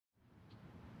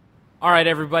Alright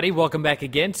everybody, welcome back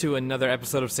again to another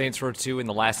episode of Saints Row 2. In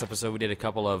the last episode we did a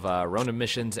couple of Ronin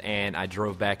missions, and I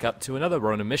drove back up to another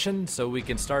Ronin mission so we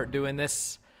can start doing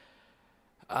this.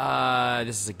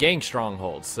 This is a gang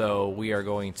stronghold, so we are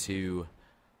going to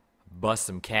bust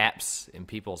some caps in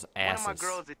people's asses. One of my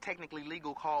girls at Technically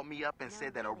Legal called me up and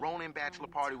said that a Ronin bachelor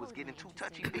party was getting too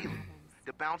touchy-feely.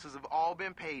 The bouncers have all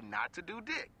been paid not to do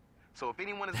dick. So if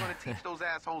anyone is going to teach those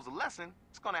assholes a lesson,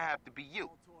 it's going to have to be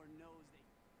you.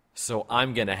 So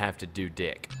I'm gonna have to do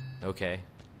dick. Okay.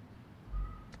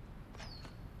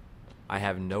 I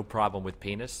have no problem with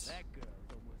penis.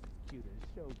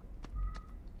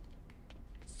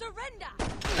 Surrender!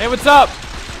 Hey, what's up?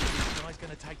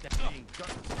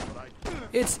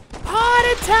 It's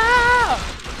party time!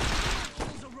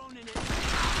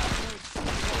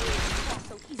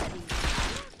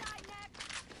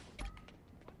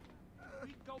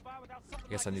 I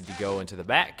guess I need to go into the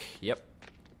back. Yep.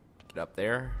 Get up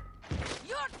there.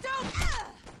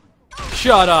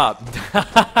 Shut up!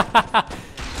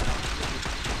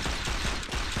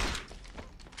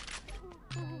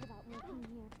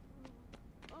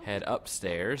 Head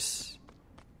upstairs.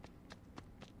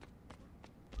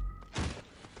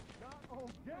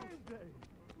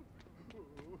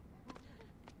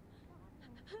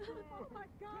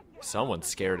 Someone's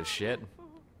scared as shit.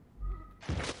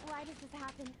 Why does this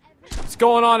happen? What's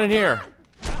going on in here?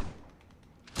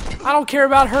 I don't care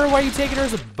about her. Why are you taking her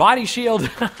as a body shield?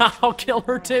 I'll kill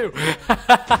her too.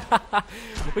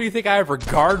 What do you think I have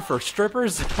regard for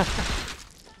strippers?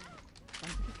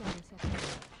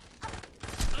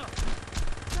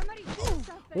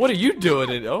 What are you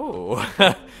doing? Oh,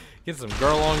 get some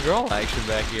girl-on-girl action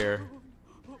back here.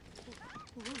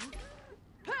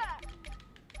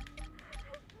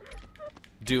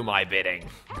 Do my bidding.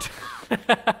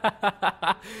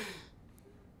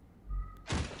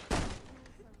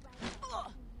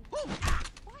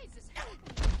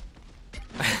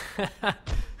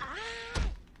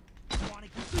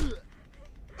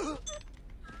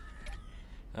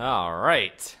 All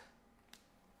right.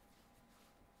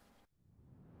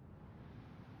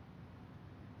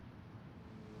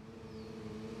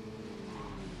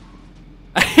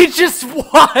 He just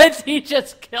what? He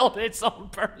just killed its own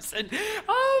person.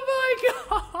 Oh my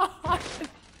god.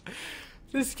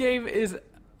 This game is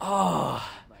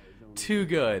too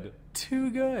good. Too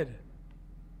good.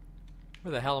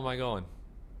 Where the hell am I going?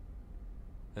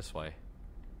 This way.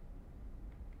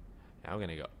 Now I'm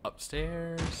gonna go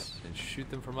upstairs and shoot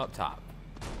them from up top.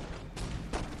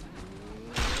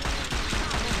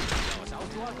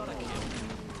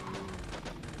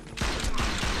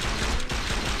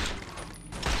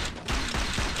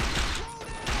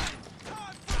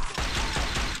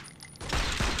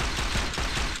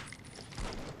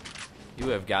 You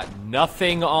have got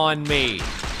nothing on me.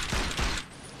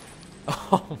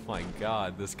 Oh my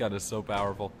god, this gun is so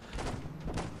powerful.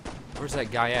 Where's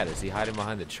that guy at? Is he hiding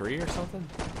behind the tree or something?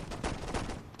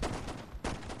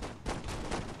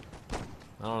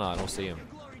 I don't know, I don't see him.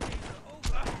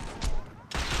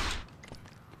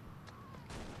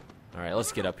 Alright,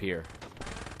 let's get up here.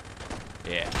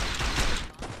 Yeah.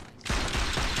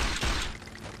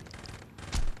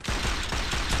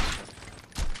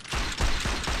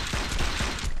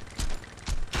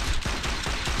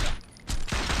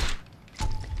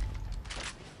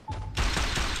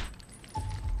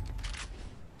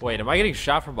 Wait, am I getting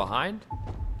shot from behind?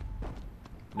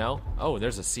 No? Oh,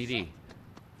 there's a CD.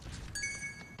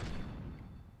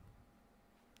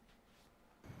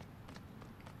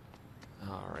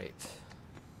 Alright.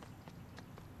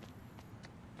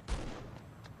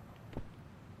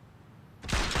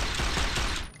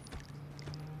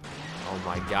 Oh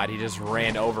my god, he just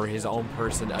ran over his own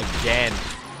person again.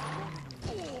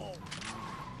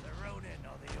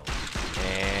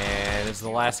 And it's the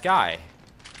last guy.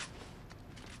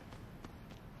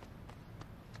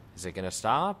 Is it gonna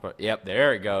stop? Or, yep,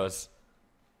 there it goes.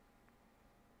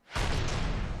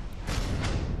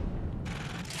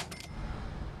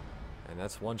 And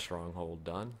that's one stronghold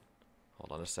done.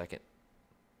 Hold on a second.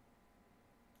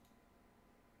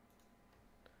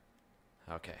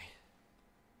 Okay.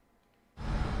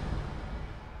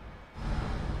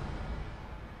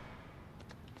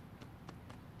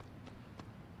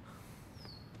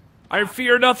 I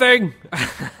fear nothing!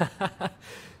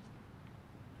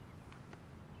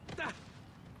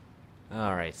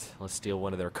 Alright, let's steal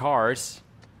one of their cars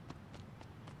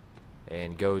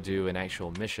and go do an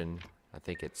actual mission. I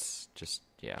think it's just,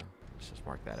 yeah, let's just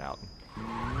mark that out.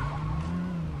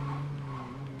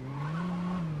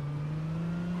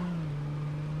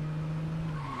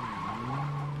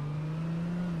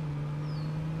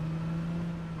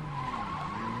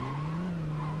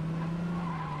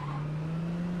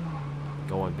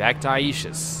 Going back to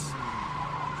Aisha's.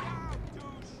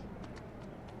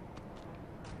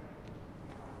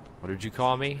 What did you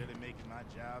call me?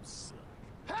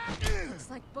 Looks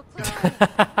like booklet.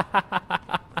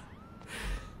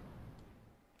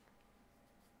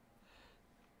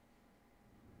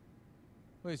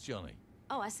 Where's Johnny?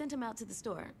 Oh, I sent him out to the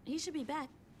store. He should be back.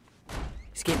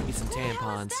 He's getting me some Who the hell is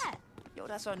tampons. that? Yo,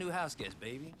 that's our new house guest,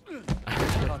 baby.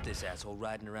 Caught this asshole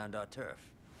riding around our turf.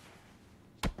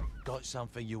 Got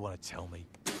something you want to tell me?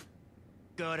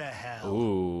 Go to hell.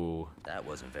 Ooh. That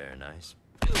wasn't very nice.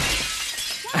 Dad,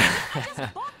 I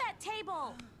just bought that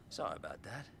table. Sorry about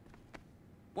that.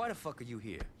 Why the fuck are you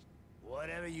here?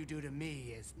 Whatever you do to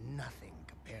me is nothing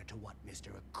compared to what Mr.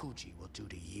 Akuchi will do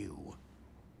to you.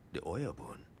 The oil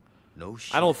boon. No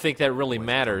shit. I don't think that really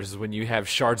matters when you have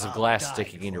shards of glass Die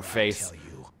sticking in your before I face. tell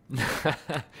you.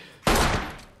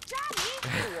 Daddy!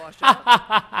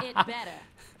 It better.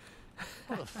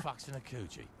 What the fuck's an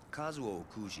Akuchi? Kazuo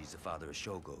Okuji's the father of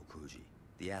Shogo Okuji.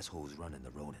 The asshole who's running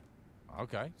the Ronin.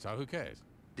 Okay, so who cares?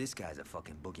 This guy's a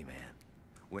fucking boogeyman.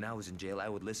 When I was in jail, I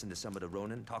would listen to some of the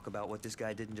Ronin talk about what this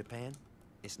guy did in Japan.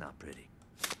 It's not pretty.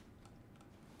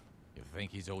 You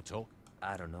think he's all talk?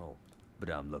 I don't know, but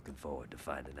I'm looking forward to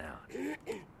finding out.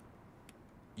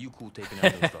 You cool taking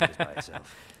out those fuckers by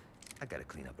yourself? I gotta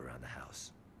clean up around the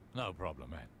house. No problem,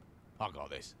 man. I got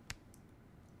this.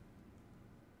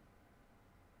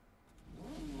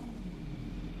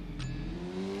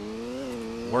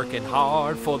 Working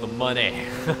hard for the money.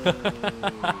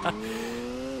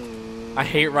 I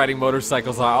hate riding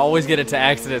motorcycles. I always get into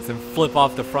accidents and flip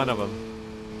off the front of them.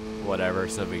 Whatever,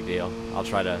 it's no big deal. I'll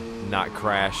try to not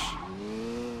crash.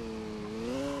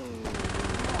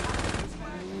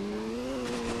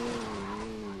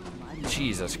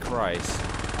 Jesus Christ.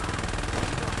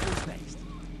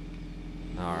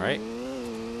 Alright.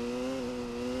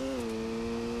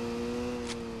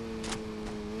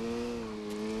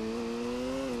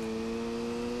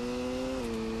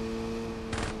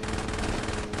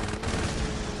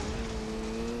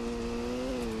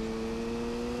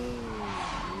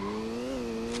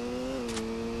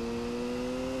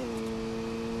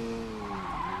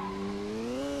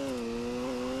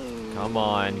 Come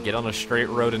on, get on a straight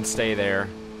road and stay there.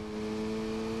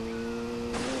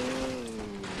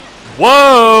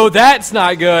 Whoa, that's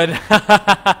not good.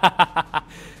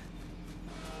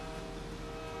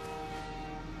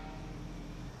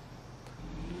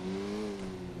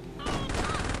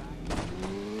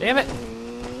 Damn it.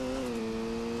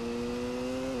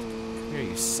 Come here,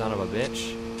 you son of a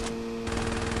bitch.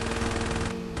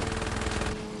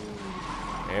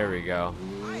 There we go.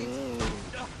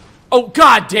 Oh,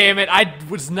 god damn it! I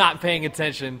was not paying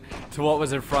attention to what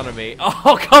was in front of me.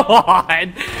 Oh, come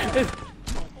on!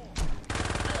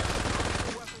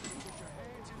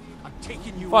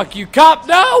 Fuck you, cop!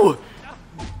 No!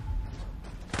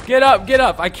 Get up, get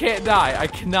up! I can't die. I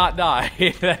cannot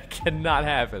die. That cannot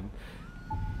happen.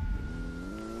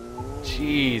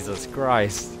 Jesus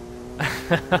Christ.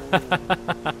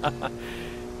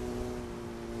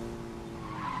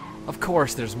 Of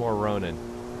course there's more Ronin.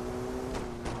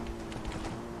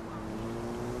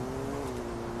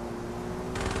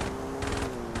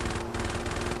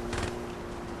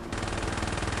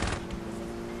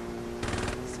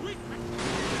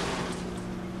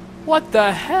 What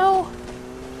the hell?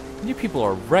 You people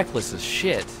are reckless as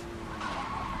shit.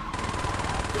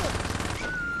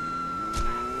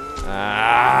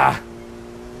 Ah!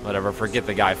 Whatever, forget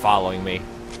the guy following me.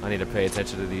 I need to pay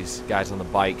attention to these guys on the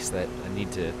bikes that I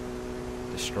need to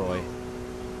destroy.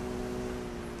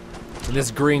 And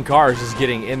this green car is just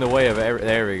getting in the way of every...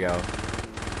 There we go.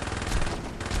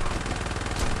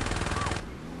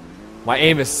 My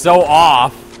aim is so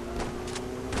off.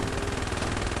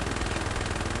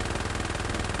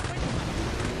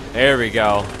 There we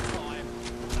go.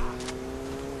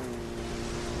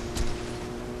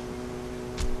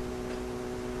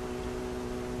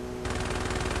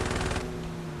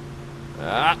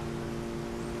 Ah.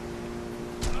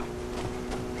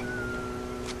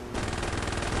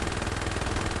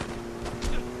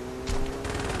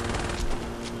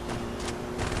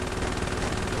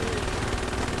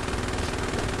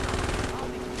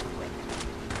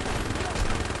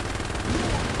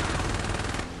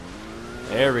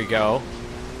 There we go.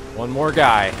 One more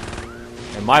guy.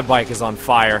 And my bike is on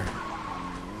fire.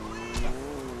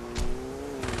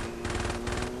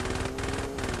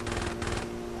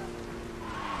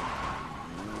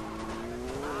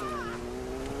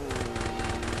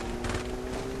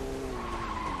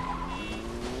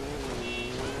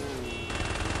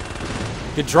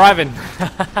 Good driving.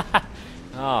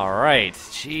 All right.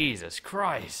 Jesus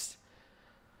Christ.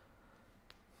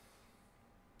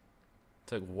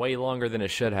 Took way longer than it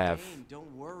should have. Dane,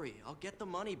 don't worry. I'll get the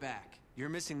money back. You're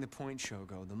missing the point,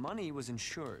 Shogo. The money was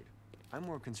insured. I'm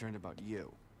more concerned about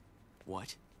you.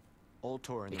 What?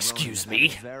 Ultor and the Excuse Ronin me?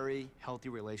 have had a very healthy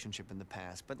relationship in the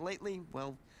past, but lately,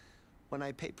 well, when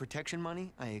I pay protection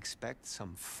money, I expect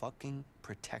some fucking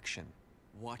protection.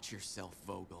 Watch yourself,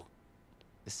 Vogel.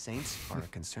 The Saints are a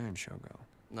concern, Shogo.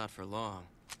 Not for long.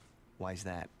 Why's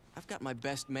that? I've got my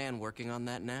best man working on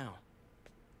that now.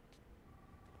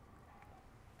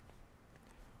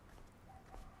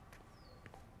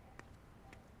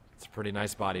 It's a pretty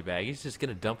nice body bag. He's just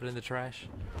gonna dump it in the trash.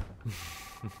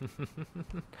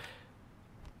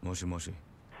 Moshi Moshi.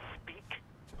 Speak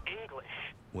English.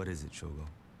 What is it, Shogo?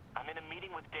 I'm in a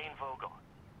meeting with Dane Vogel.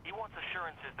 He wants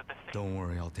assurances that the thing... Don't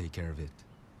worry, I'll take care of it.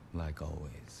 Like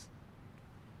always.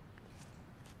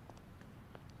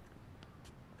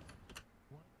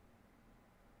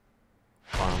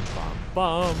 Bum, bum,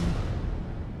 bum.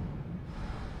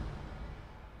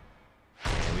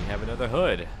 And we have another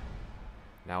hood.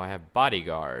 Now I have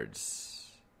bodyguards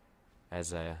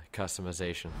as a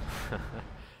customization.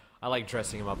 I like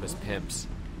dressing them up as pimps.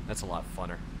 That's a lot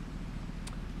funner.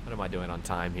 What am I doing on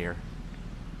time here?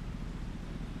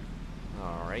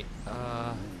 Alright,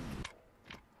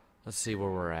 let's see where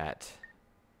we're at.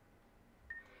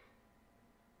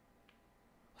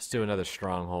 Let's do another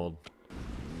stronghold,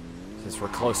 since we're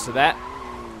close to that.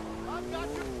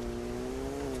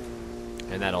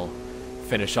 And that'll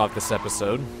finish off this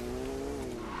episode.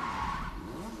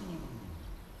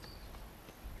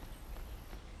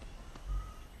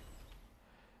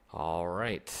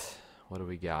 Alright, what do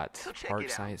we got? So check Park it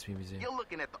out. Science Museum. You're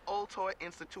looking at the Ultor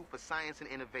Institute for Science and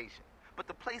Innovation. But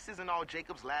the place isn't all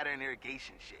Jacob's Ladder and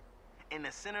irrigation shit. In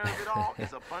the center of it all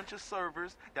is a bunch of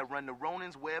servers that run the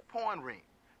Ronin's web porn ring.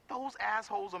 Those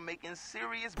assholes are making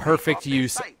serious bank Perfect off their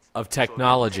use sites. of So if you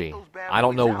technology. take those bad I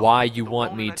don't know boys out, why you the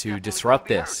want Ronin me are to definitely disrupt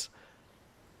gonna be this.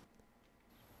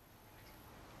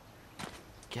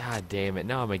 God damn it,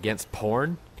 now I'm against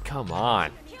porn? Come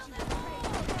on.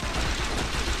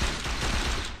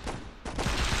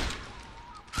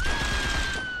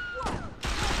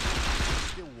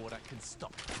 Still water can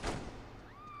stop.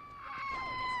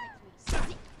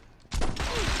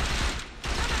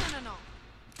 No.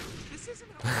 This isn't.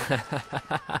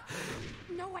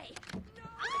 No way.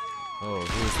 Oh,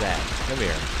 who's that? Come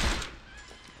here.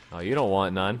 Oh, you don't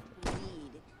want none.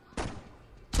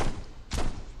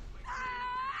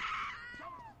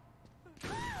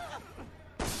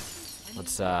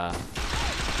 Let's, go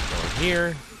in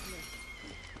here.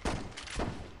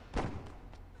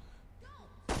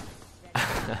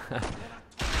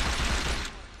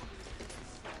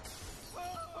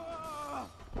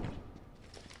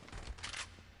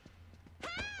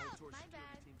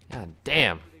 God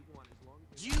damn.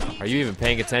 Are you even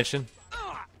paying attention?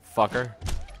 Fucker.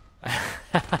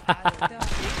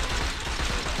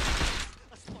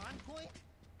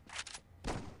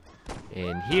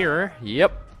 In here,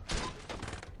 yep.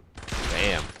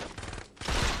 Bam.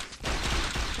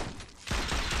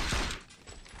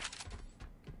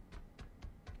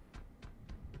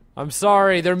 I'm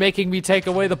sorry, they're making me take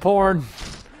away the porn.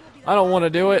 I don't want to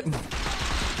do it. I'll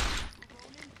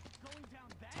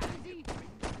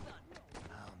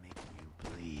make you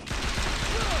bleed.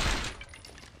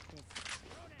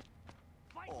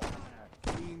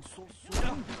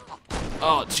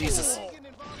 Oh, Jesus.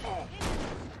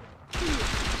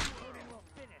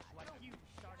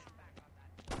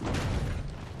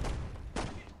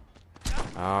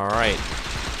 Alright.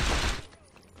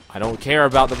 I don't care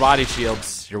about the body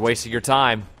shields. You're wasting your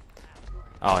time.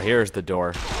 Oh, here's the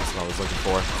door. That's what I was looking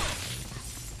for.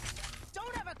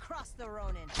 Don't ever cross the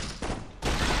Ronin.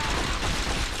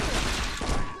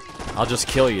 I'll just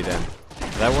kill you then.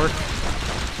 Does that work?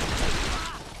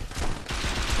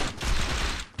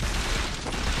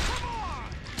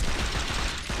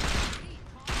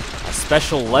 A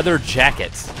special leather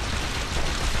jacket.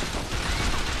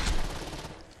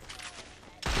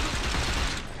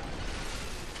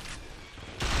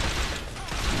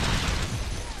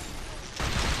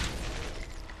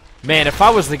 Man, if I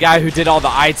was the guy who did all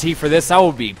the IT for this, I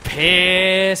would be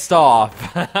pissed off.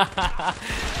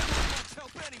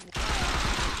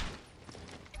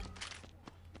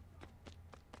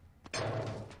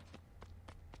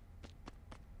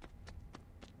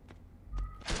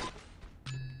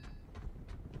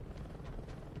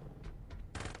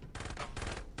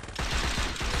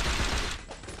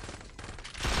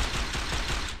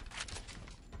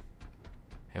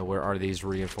 And where are these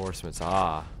reinforcements?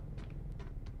 Ah.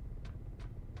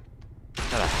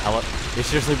 They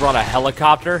seriously brought a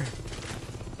helicopter?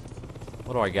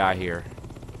 What do I got here?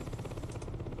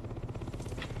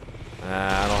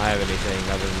 I don't have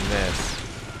anything other than this.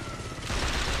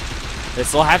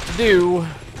 This'll have to do.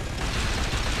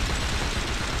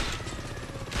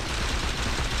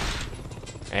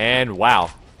 And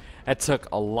wow, that took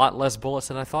a lot less bullets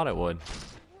than I thought it would.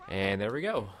 And there we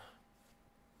go.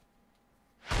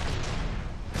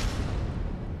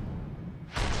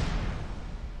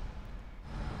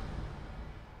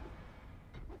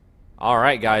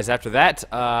 Alright guys, after that,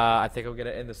 I think I'm going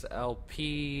to end this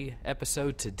LP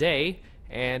episode today,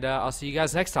 and I'll see you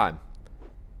guys next time.